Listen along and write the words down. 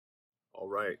All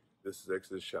right, this is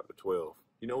Exodus chapter 12.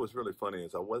 You know what's really funny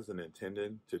is I wasn't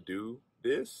intending to do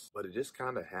this, but it just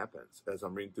kind of happens as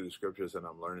I'm reading through the scriptures and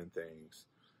I'm learning things.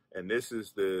 And this is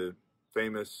the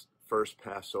famous first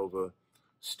Passover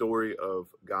story of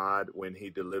God when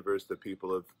he delivers the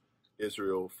people of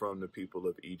Israel from the people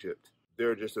of Egypt.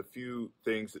 There are just a few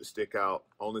things that stick out,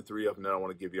 only three of them that I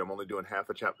want to give you. I'm only doing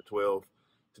half of chapter 12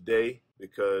 today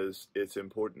because it's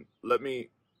important. Let me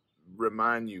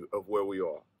remind you of where we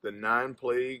are. The 9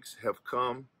 plagues have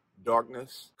come.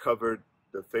 Darkness covered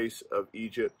the face of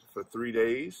Egypt for 3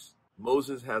 days.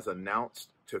 Moses has announced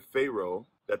to Pharaoh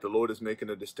that the Lord is making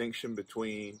a distinction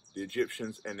between the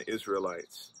Egyptians and the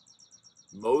Israelites.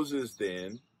 Moses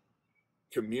then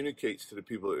communicates to the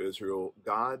people of Israel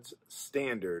God's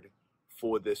standard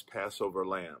for this Passover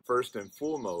lamb. First and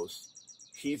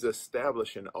foremost, he's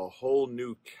establishing a whole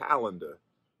new calendar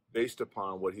based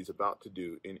upon what he's about to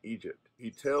do in Egypt. He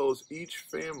tells each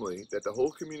family that the whole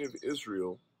community of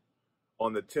Israel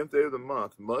on the 10th day of the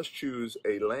month must choose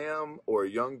a lamb or a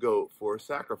young goat for a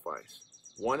sacrifice,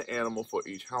 one animal for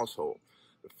each household.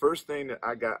 The first thing that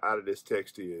I got out of this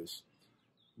text is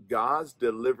God's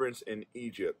deliverance in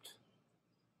Egypt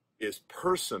is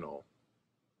personal,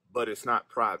 but it's not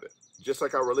private. Just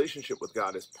like our relationship with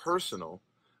God is personal,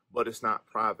 but it's not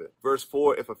private. Verse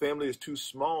 4, if a family is too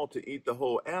small to eat the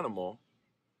whole animal,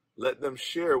 let them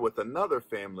share with another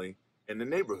family in the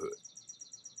neighborhood.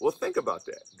 Well, think about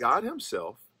that. God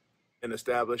himself, in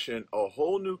establishing a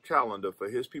whole new calendar for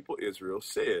his people Israel,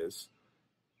 says,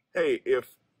 hey,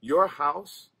 if your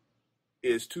house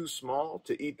is too small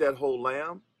to eat that whole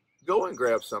lamb, go and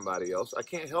grab somebody else. I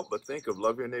can't help but think of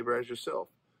love your neighbor as yourself.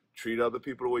 Treat other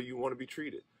people the way you want to be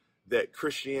treated. That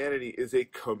Christianity is a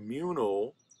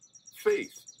communal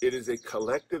faith. It is a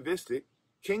collectivistic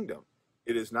kingdom.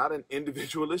 It is not an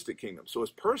individualistic kingdom. So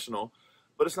it's personal,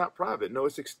 but it's not private. No,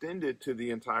 it's extended to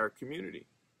the entire community.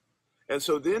 And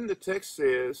so then the text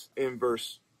says in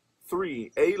verse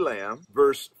 3, a lamb.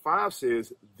 Verse 5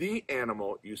 says, the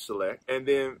animal you select. And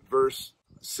then verse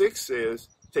 6 says,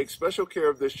 take special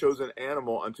care of this chosen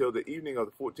animal until the evening of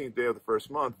the 14th day of the first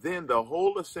month. Then the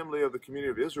whole assembly of the community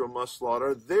of Israel must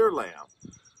slaughter their lamb.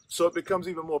 So it becomes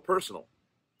even more personal.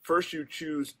 First you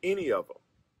choose any of them,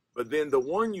 but then the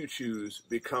one you choose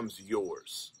becomes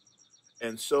yours.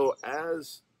 And so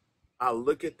as I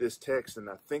look at this text and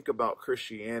I think about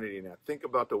Christianity and I think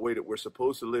about the way that we're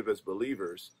supposed to live as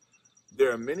believers,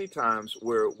 there are many times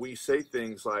where we say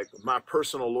things like, my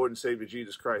personal Lord and Savior,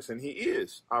 Jesus Christ, and he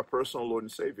is our personal Lord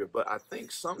and Savior. But I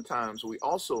think sometimes we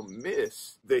also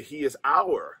miss that he is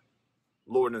our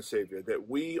Lord and Savior, that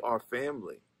we are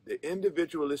family. The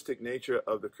individualistic nature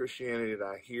of the Christianity that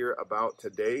I hear about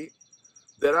today,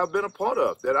 that I've been a part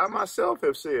of, that I myself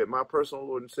have said, my personal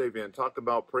Lord and Savior, and talked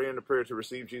about praying the prayer to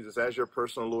receive Jesus as your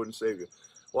personal Lord and Savior.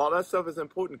 While that stuff is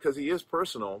important because he is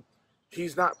personal,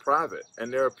 he's not private.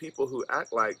 And there are people who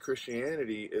act like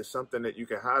Christianity is something that you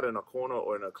can hide in a corner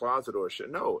or in a closet or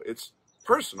shit. No, it's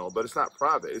personal, but it's not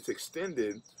private. It's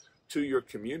extended to your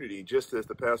community, just as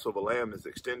the Passover lamb is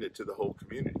extended to the whole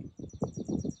community.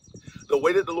 The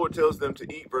way that the Lord tells them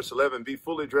to eat, verse 11, be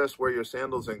fully dressed, wear your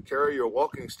sandals, and carry your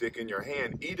walking stick in your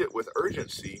hand. Eat it with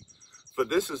urgency, for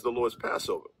this is the Lord's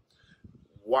Passover.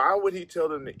 Why would he tell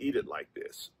them to eat it like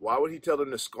this? Why would he tell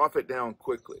them to scarf it down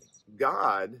quickly?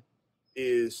 God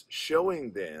is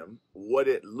showing them what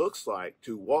it looks like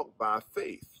to walk by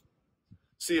faith.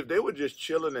 See, if they were just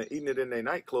chilling and eating it in their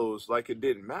night clothes like it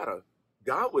didn't matter,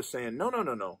 God was saying,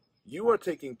 no. You are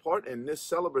taking part in this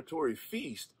celebratory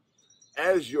feast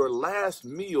as your last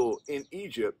meal in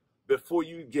Egypt before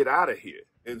you get out of here.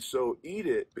 And so eat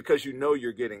it because you know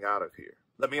you're getting out of here.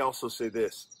 Let me also say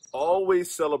this.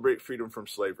 Always celebrate freedom from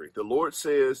slavery. The Lord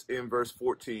says in verse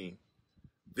 14,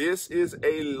 this is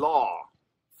a law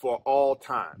for all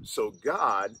time. So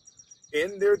God,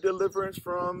 in their deliverance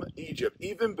from Egypt,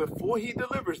 even before he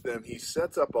delivers them, he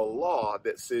sets up a law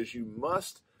that says you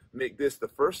must make this the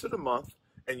first of the month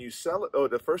and you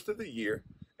the first of the year,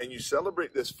 and you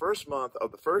celebrate this first month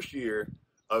of the first year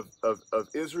of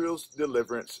Israel's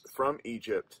deliverance from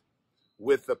Egypt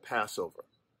with the Passover.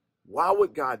 Why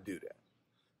would God do that?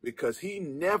 Because he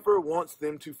never wants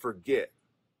them to forget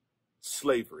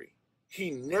slavery.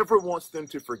 He never wants them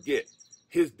to forget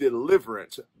his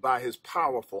deliverance by his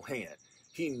powerful hand.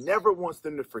 He never wants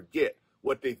them to forget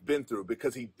what they've been through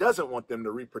because he doesn't want them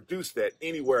to reproduce that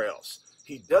anywhere else.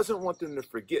 He doesn't want them to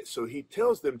forget, so he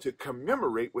tells them to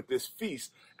commemorate with this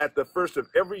feast at the first of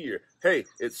every year. Hey,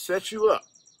 it sets you up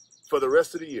for the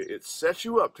rest of the year. It sets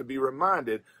you up to be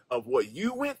reminded of what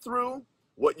you went through,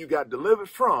 what you got delivered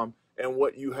from, and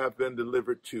what you have been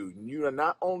delivered to. You are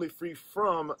not only free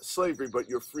from slavery, but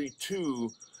you're free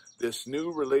to this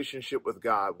new relationship with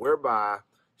God, whereby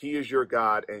he is your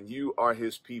God and you are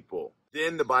his people.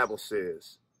 Then the Bible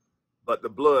says, but the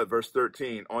blood, verse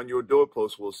 13, on your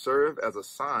doorposts will serve as a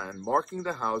sign, marking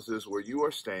the houses where you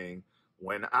are staying.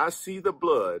 When I see the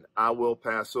blood, I will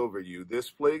pass over you. This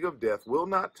plague of death will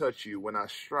not touch you when I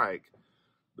strike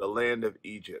the land of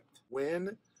Egypt.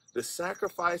 When the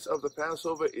sacrifice of the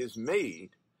Passover is made,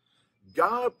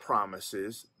 God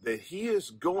promises that he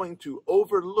is going to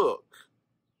overlook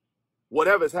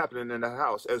whatever's happening in the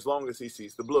house as long as he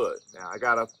sees the blood. Now, I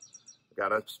gotta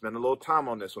spend a little time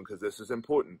on this one because this is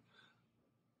important.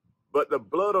 But the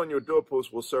blood on your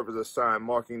doorpost will serve as a sign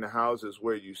marking the houses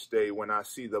where you stay. When I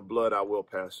see the blood, I will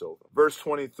pass over. Verse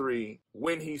 23,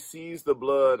 when he sees the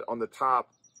blood on the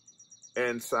top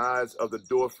and sides of the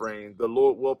door frame, the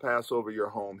Lord will pass over your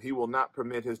home. He will not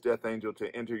permit his death angel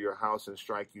to enter your house and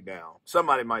strike you down.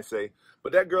 Somebody might say,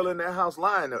 but that girl in that house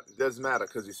lying, it doesn't matter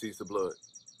because he sees the blood.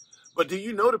 But do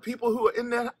you know the people who are in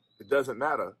that? It doesn't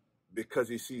matter because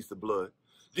he sees the blood.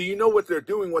 Do you know what they're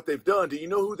doing, what they've done? Do you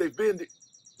know who they've been?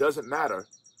 Doesn't matter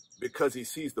because he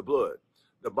sees the blood.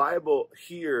 The Bible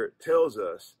here tells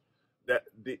us that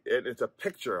it's a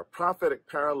picture, a prophetic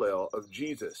parallel of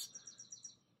Jesus.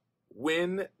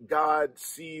 When God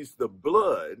sees the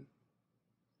blood,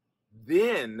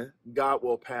 then God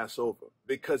will pass over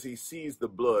because he sees the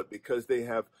blood, because they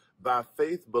have by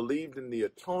faith believed in the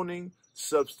atoning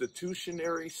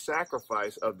substitutionary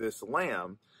sacrifice of this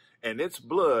lamb, and its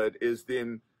blood is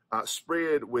then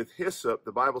spread with hyssop.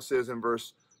 The Bible says in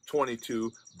verse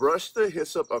 22, brush the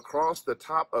hyssop across the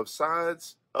top and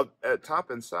sides of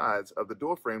the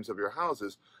door frames of your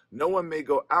houses. No one may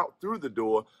go out through the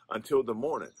door until the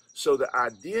morning. So the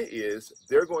idea is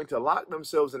they're going to lock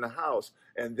themselves in the house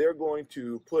and they're going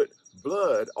to put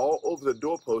blood all over the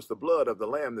doorpost, the blood of the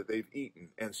lamb that they've eaten.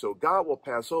 And so God will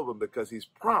pass over because he's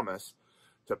promised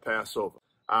to pass over.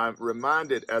 I'm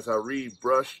reminded as I read,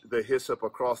 brush the hyssop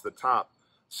across the top,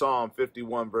 Psalm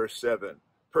 51 verse 7.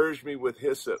 Purge me with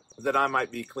hyssop, that I might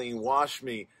be clean. Wash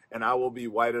me, and I will be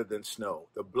whiter than snow.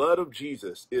 The blood of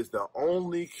Jesus is the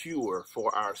only cure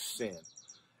for our sin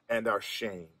and our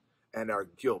shame and our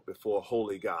guilt before a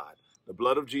holy God. The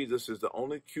blood of Jesus is the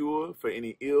only cure for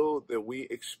any ill that we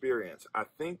experience. I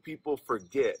think people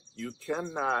forget you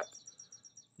cannot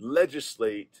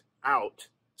legislate out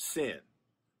sin.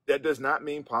 That does not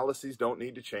mean policies don't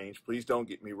need to change. Please don't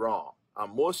get me wrong. I'm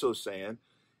more so saying,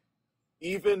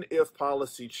 even if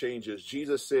policy changes,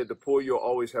 Jesus said the poor you'll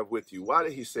always have with you. Why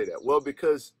did he say that? Well,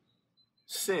 because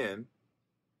sin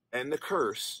and the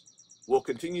curse will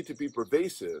continue to be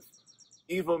pervasive.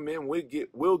 Evil men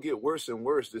will get worse and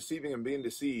worse, deceiving and being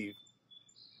deceived,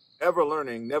 ever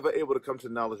learning, never able to come to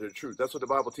the knowledge of the truth. That's what the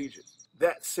Bible teaches.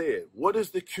 That said, what is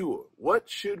the cure?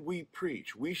 What should we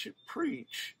preach? We should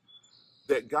preach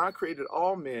that God created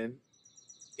all men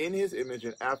in his image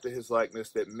and after his likeness,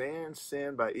 that man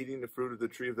sinned by eating the fruit of the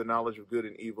tree of the knowledge of good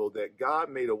and evil, that God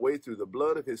made a way through the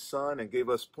blood of his son and gave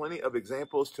us plenty of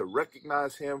examples to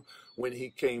recognize him when he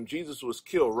came. Jesus was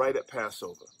killed right at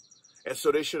Passover. And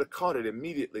so they should have caught it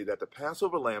immediately that the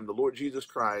Passover Lamb, the Lord Jesus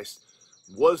Christ,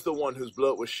 was the one whose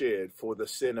blood was shed for the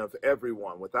sin of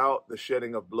everyone. Without the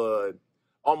shedding of blood,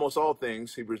 almost all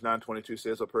things, Hebrews 9:22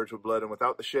 says, are purged with blood, and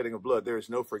without the shedding of blood, there is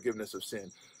no forgiveness of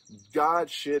sin. God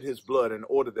shed his blood in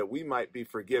order that we might be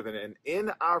forgiven. And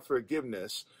in our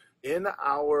forgiveness, in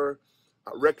our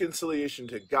reconciliation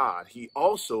to God, he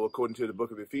also, according to the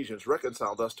book of Ephesians,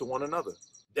 reconciled us to one another.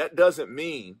 That doesn't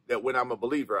mean that when I'm a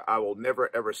believer, I will never,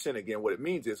 ever sin again. What it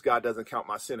means is God doesn't count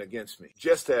my sin against me.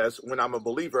 Just as when I'm a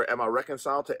believer, am I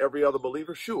reconciled to every other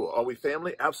believer? Sure. Are we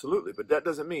family? Absolutely. But that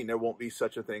doesn't mean there won't be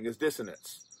such a thing as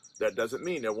dissonance. That doesn't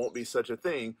mean there won't be such a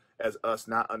thing as us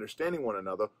not understanding one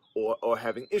another or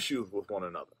having issues with one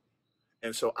another.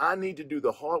 And so I need to do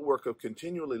the hard work of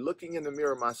continually looking in the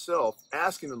mirror myself,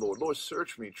 asking the Lord, Lord,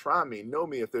 search me, try me, know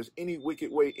me if there's any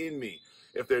wicked way in me.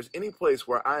 If there's any place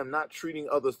where I am not treating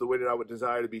others the way that I would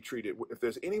desire to be treated, if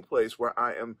there's any place where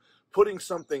I am putting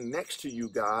something next to you,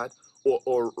 God,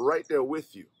 or right there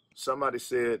with you. Somebody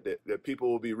said that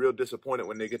people will be real disappointed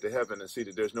when they get to heaven and see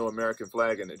that there's no American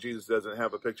flag and that Jesus doesn't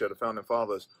have a picture of the Founding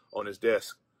Fathers on his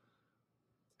desk.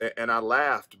 And I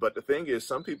laughed, but the thing is,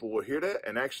 some people will hear that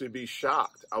and actually be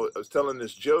shocked. I was telling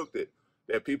this joke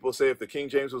that people say if the King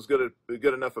James was good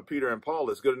enough for Peter and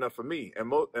Paul, it's good enough for me.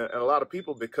 And a lot of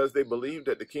people, because they believe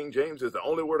that the King James is the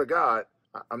only word of God,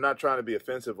 I'm not trying to be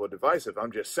offensive or divisive.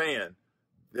 I'm just saying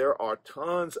there are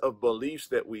tons of beliefs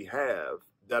that we have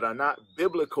that are not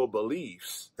biblical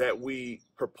beliefs that we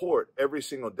purport every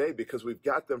single day because we've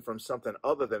got them from something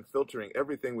other than filtering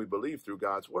everything we believe through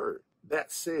God's word.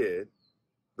 That said,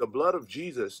 the blood of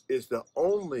Jesus is the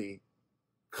only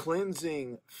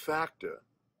cleansing factor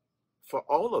for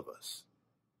all of us.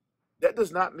 That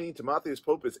does not mean Timotheus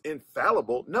Pope is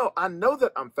infallible. No, I know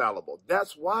that I'm fallible.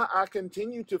 That's why I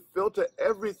continue to filter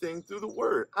everything through the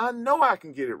word. I know I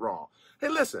can get it wrong. Hey,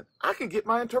 listen, I can get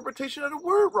my interpretation of the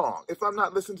word wrong if I'm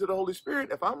not listening to the Holy Spirit.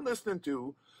 If I'm listening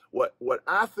to what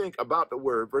I think about the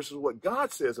word versus what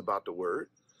God says about the word,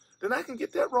 then I can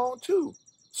get that wrong too.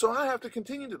 So I have to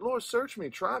continue to, Lord, search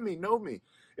me, try me, know me.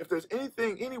 If there's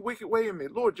anything, any wicked way in me,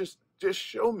 Lord, just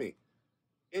show me.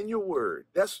 In your word.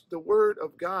 That's the word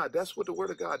of God. That's what the word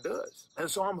of God does. And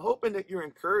so I'm hoping that you're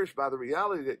encouraged by the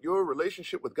reality that your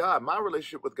relationship with God, my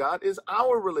relationship with God, is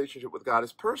our relationship with God.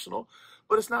 It's personal,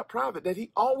 but it's not private. That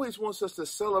he always wants us to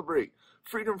celebrate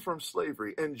freedom from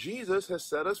slavery. And Jesus has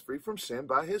set us free from sin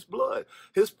by his blood.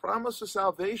 His promise of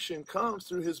salvation comes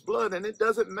through his blood. And it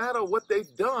doesn't matter what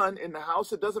they've done in the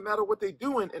house. It doesn't matter what they're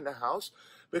doing in the house.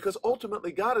 Because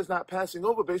ultimately, God is not passing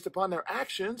over based upon their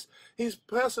actions. He's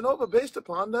passing over based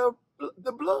upon the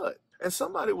blood. And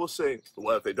somebody will say,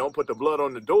 well, if they don't put the blood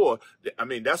on the door, I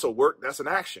mean, that's a work, that's an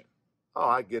action. Oh,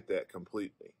 I get that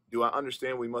completely. Do I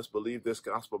understand we must believe this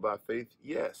gospel by faith?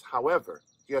 Yes. However,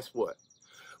 guess what?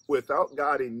 Without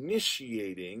God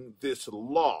initiating this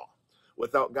law,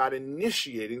 without God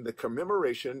initiating the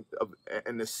commemoration of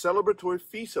and the celebratory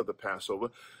feast of the Passover,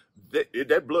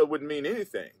 that blood wouldn't mean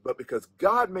anything. But because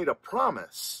God made a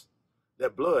promise,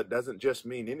 that blood doesn't just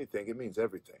mean anything, it means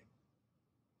everything.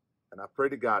 And I pray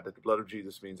to God that the blood of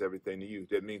Jesus means everything to you.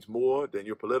 That means more than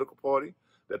your political party,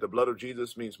 that the blood of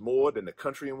Jesus means more than the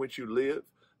country in which you live,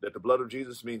 that the blood of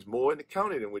Jesus means more in the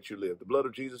county in which you live. The blood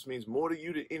of Jesus means more to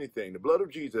you than anything. The blood of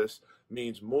Jesus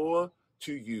means more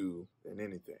to you than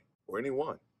anything or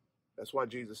anyone. That's why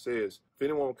Jesus says, if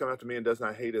anyone will come after me and does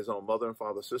not hate his own mother and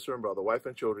father, sister and brother, wife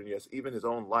and children, yes, even his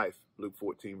own life, Luke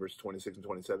 14, verse 26 and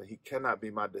 27, he cannot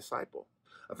be my disciple.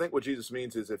 I think what Jesus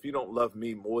means is if you don't love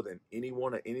me more than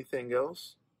anyone or anything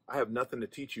else, I have nothing to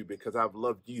teach you because I've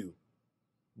loved you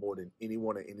more than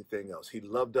anyone or anything else. He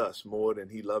loved us more than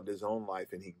he loved his own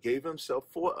life, and he gave himself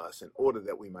for us in order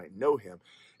that we might know him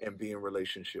and be in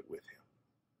relationship with him.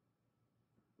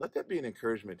 Let that be an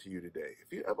encouragement to you today.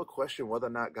 If you ever question whether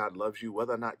or not God loves you,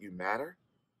 whether or not you matter,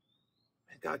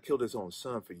 man, God killed his own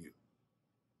son for you.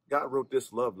 God wrote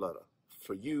this love letter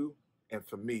for you and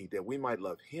for me that we might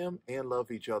love him and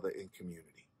love each other in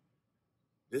community.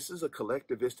 This is a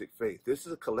collectivistic faith. This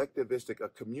is a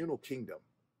communal kingdom.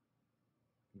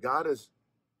 God is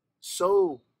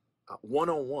so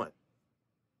one-on-one,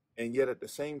 and yet at the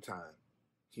same time,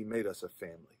 he made us a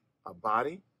family, a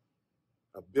body,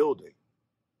 a building,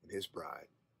 and his bride.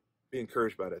 Be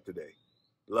encouraged by that today.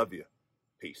 Love you.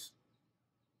 Peace.